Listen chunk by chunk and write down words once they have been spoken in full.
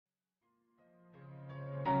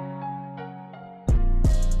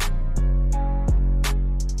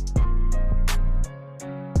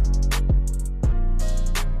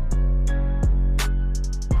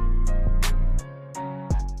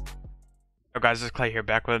Guys, it's Clay here,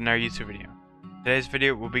 back with another YouTube video. Today's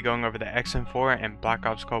video, we'll be going over the XM4 and Black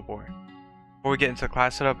Ops Cold War. Before we get into the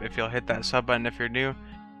class setup, if you'll hit that sub button if you're new,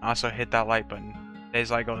 and also hit that like button.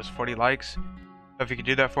 Today's like goal is 40 likes, so if you could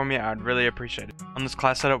do that for me, I'd really appreciate it. On this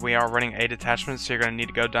class setup, we are running 8 attachments, so you're going to need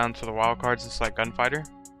to go down to the wildcards and select Gunfighter.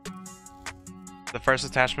 The first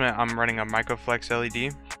attachment, I'm running a Microflex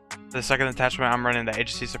LED. For the second attachment, I'm running the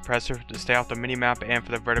agency suppressor to stay off the minimap and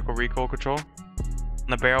for the vertical recoil control.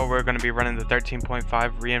 On the barrel, we're going to be running the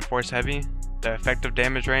 13.5 reinforced heavy, the effective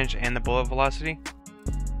damage range, and the bullet velocity.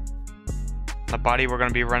 On the body, we're going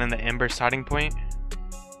to be running the Ember sighting point.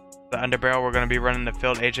 The underbarrel, we're going to be running the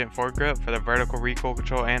Field Agent foregrip for the vertical recoil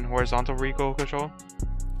control and horizontal recoil control.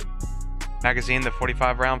 Magazine, the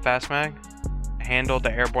 45 round fast mag. Handle,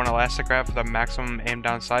 the airborne elastic wrap for the maximum aim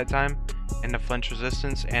down sight time, and the flinch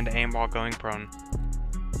resistance and aim while going prone.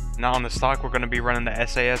 Now on the stock, we're going to be running the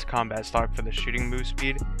SAS combat stock for the shooting move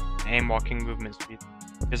speed and aim walking movement speed.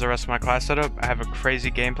 Here's the rest of my class setup. I have a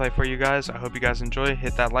crazy gameplay for you guys. I hope you guys enjoy.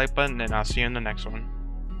 Hit that like button and I'll see you in the next one.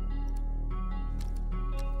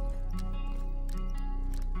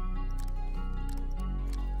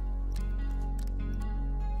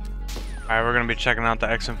 Alright, we're going to be checking out the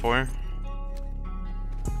XM4.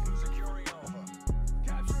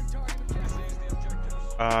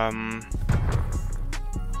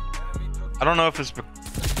 I don't know if it's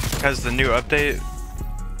because the new update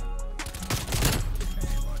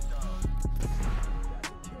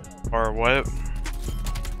or what,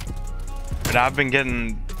 but I've been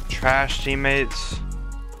getting trash teammates,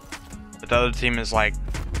 but the other team is like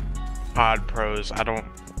pod pros. I don't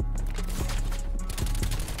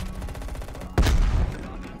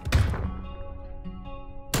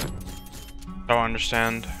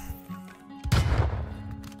understand.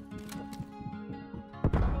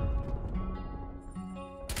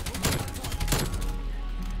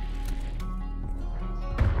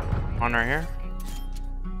 One right here.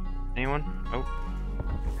 Anyone? Nope.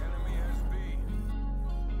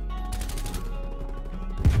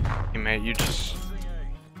 Teammate, you just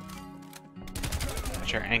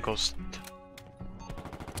got your ankles.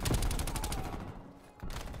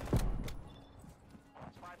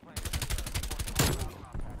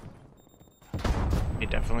 You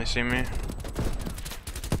definitely see me.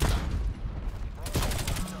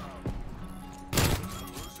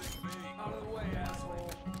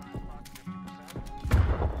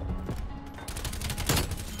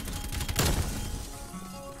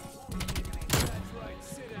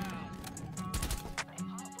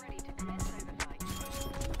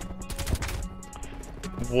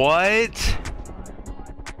 What?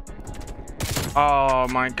 Oh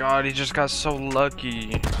my god, he just got so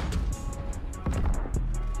lucky.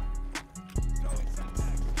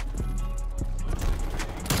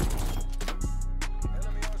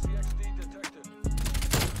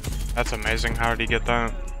 That's amazing. How did he get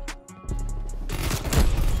that?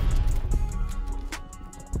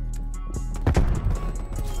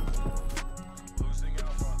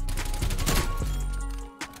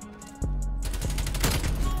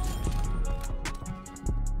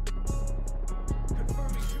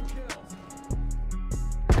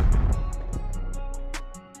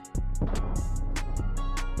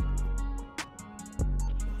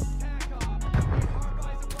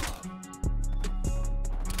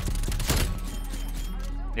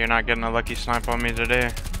 You're not getting a lucky snipe on me today.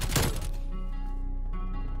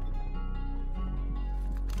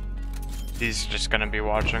 He's just gonna be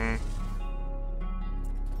watching.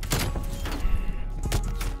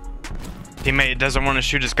 Teammate doesn't want to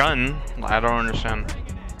shoot his gun. I don't understand.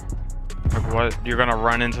 Like what? You're gonna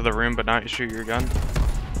run into the room but not shoot your gun?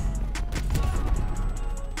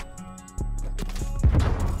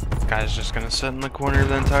 This guy's just gonna sit in the corner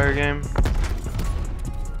the entire game.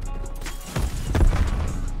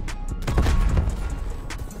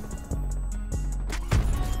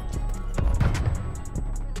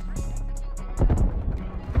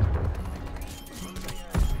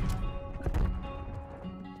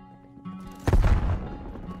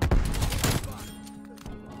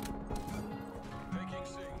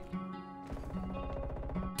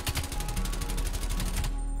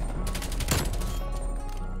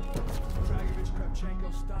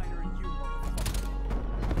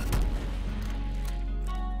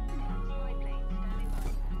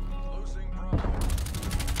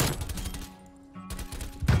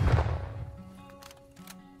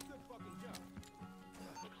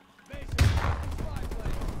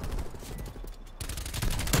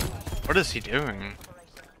 What is he doing?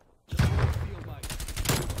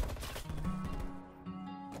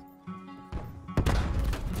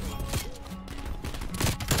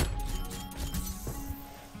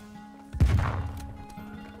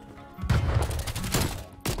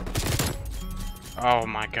 Oh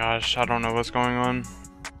my gosh, I don't know what's going on.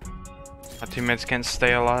 My teammates can't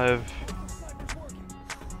stay alive.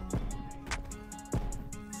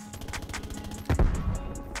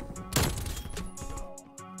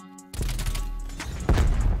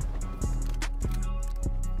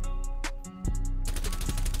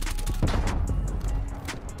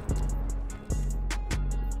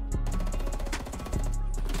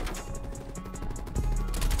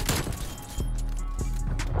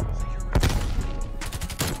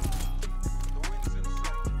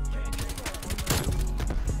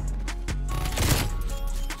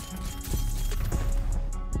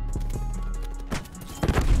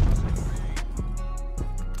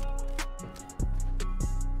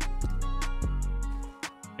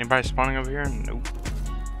 Anybody spawning over here? Nope.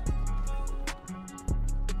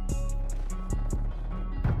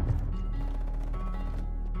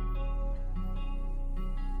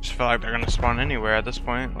 Just feel like they're gonna spawn anywhere at this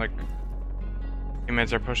point. Like,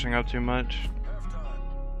 teammates are pushing up too much.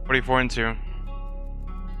 44-2.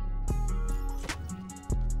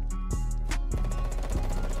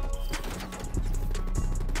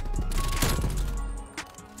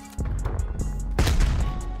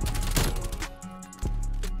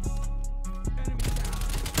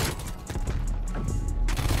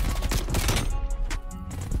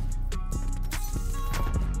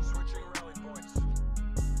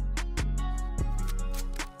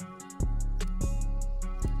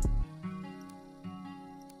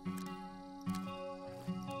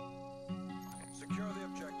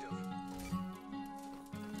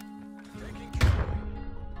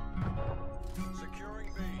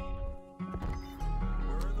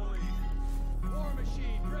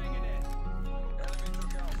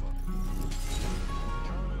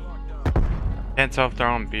 Can't tell if they're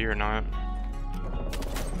on B or not.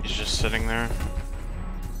 He's just sitting there.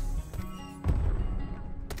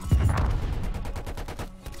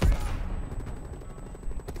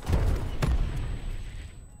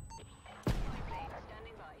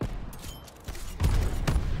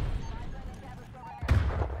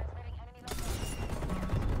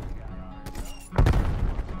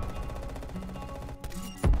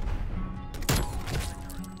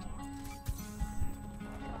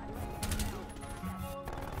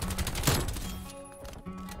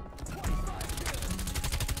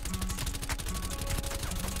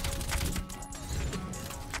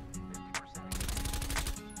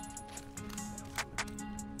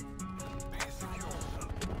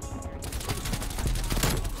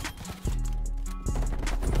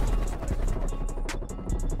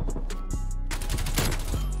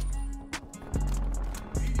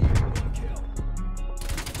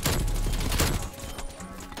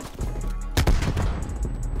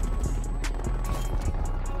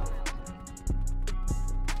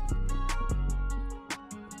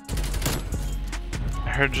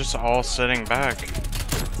 They're just all sitting back.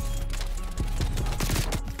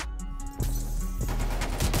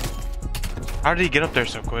 How did he get up there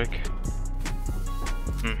so quick?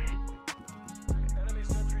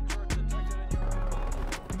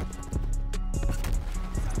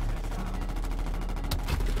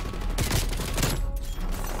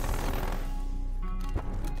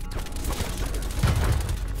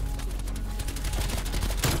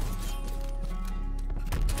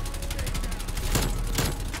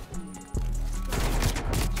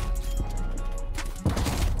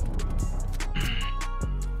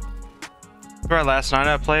 Last night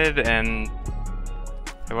I played and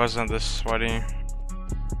it wasn't this sweaty.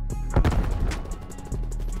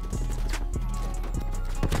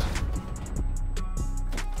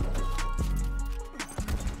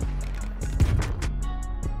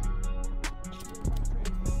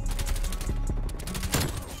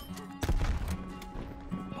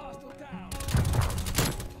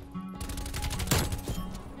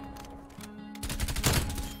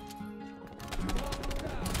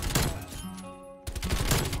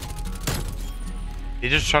 He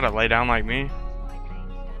just tried to lay down like me.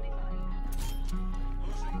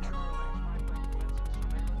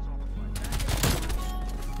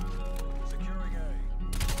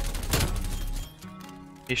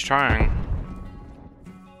 He's trying.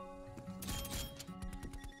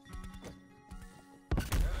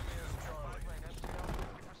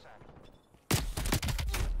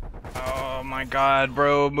 Oh my god,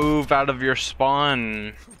 bro, move out of your spawn.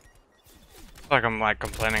 I feel like I'm like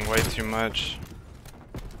complaining way too much.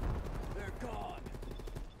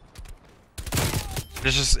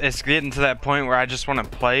 It's getting to that point where I just want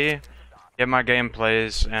to play, get my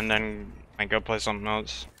gameplays, and then I go play something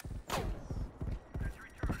else. Enemy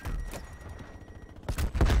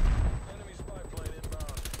spy plane inbound.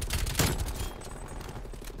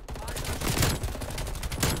 1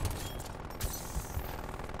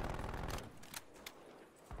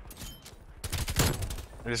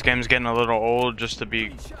 This game's getting a little old just to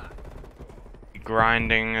be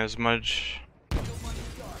grinding as much.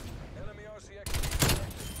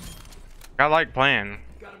 I like playing,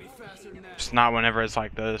 just not whenever it's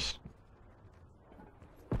like this.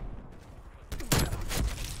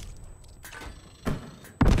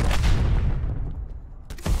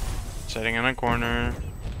 Sitting in a corner,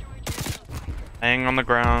 laying on the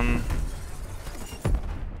ground.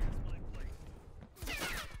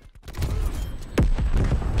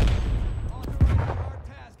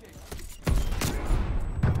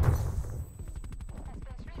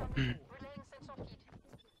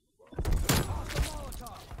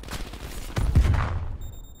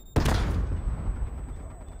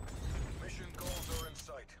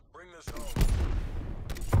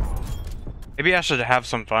 Maybe I should have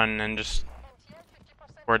some fun and just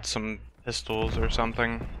record some pistols or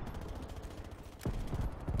something.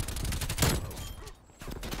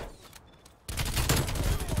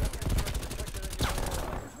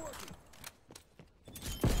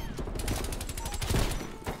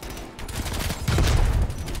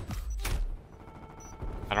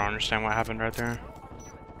 I don't understand what happened right there.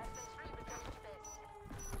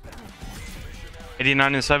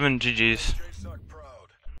 89-7, GG's.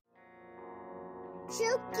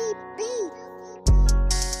 Silky beat.